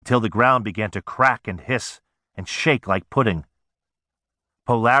until the ground began to crack and hiss and shake like pudding.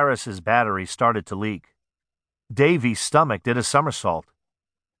 Polaris's battery started to leak. Davy's stomach did a somersault.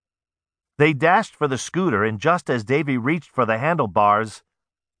 They dashed for the scooter, and just as Davy reached for the handlebars,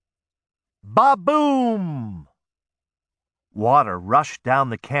 ba-boom! Water rushed down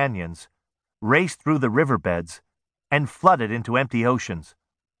the canyons, raced through the riverbeds, and flooded into empty oceans.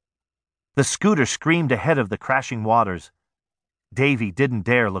 The scooter screamed ahead of the crashing waters. Davy didn't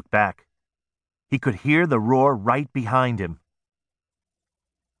dare look back. He could hear the roar right behind him.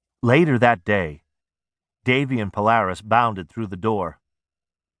 Later that day, Davy and Polaris bounded through the door.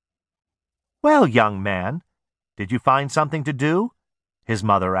 "Well, young man, did you find something to do?" his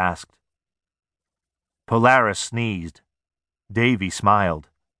mother asked. Polaris sneezed. Davy smiled.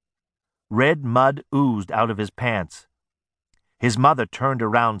 Red mud oozed out of his pants. His mother turned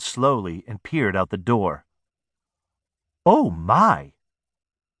around slowly and peered out the door. "Oh, my,"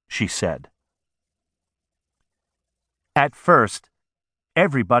 she said. At first,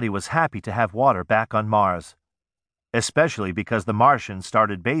 everybody was happy to have water back on Mars, especially because the Martians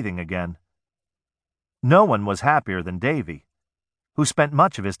started bathing again. No one was happier than Davy, who spent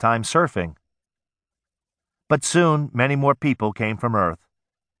much of his time surfing. But soon many more people came from Earth,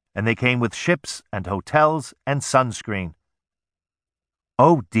 and they came with ships and hotels and sunscreen.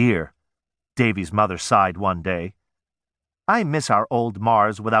 "Oh dear," Davy's mother sighed one day. "I miss our old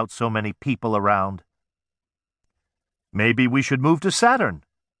Mars without so many people around." "Maybe we should move to Saturn,"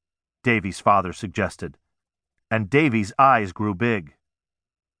 Davy's father suggested, and Davy's eyes grew big.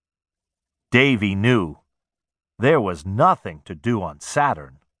 Davy knew there was nothing to do on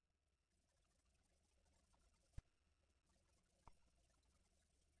Saturn.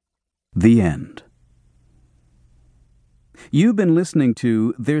 The end. You've been listening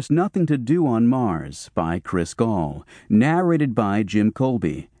to There's Nothing to Do on Mars by Chris Gall, narrated by Jim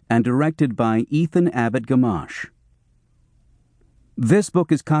Colby, and directed by Ethan Abbott Gamache. This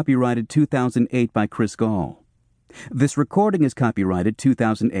book is copyrighted 2008 by Chris Gall. This recording is copyrighted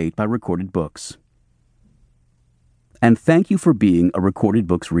 2008 by Recorded Books. And thank you for being a Recorded Books reader.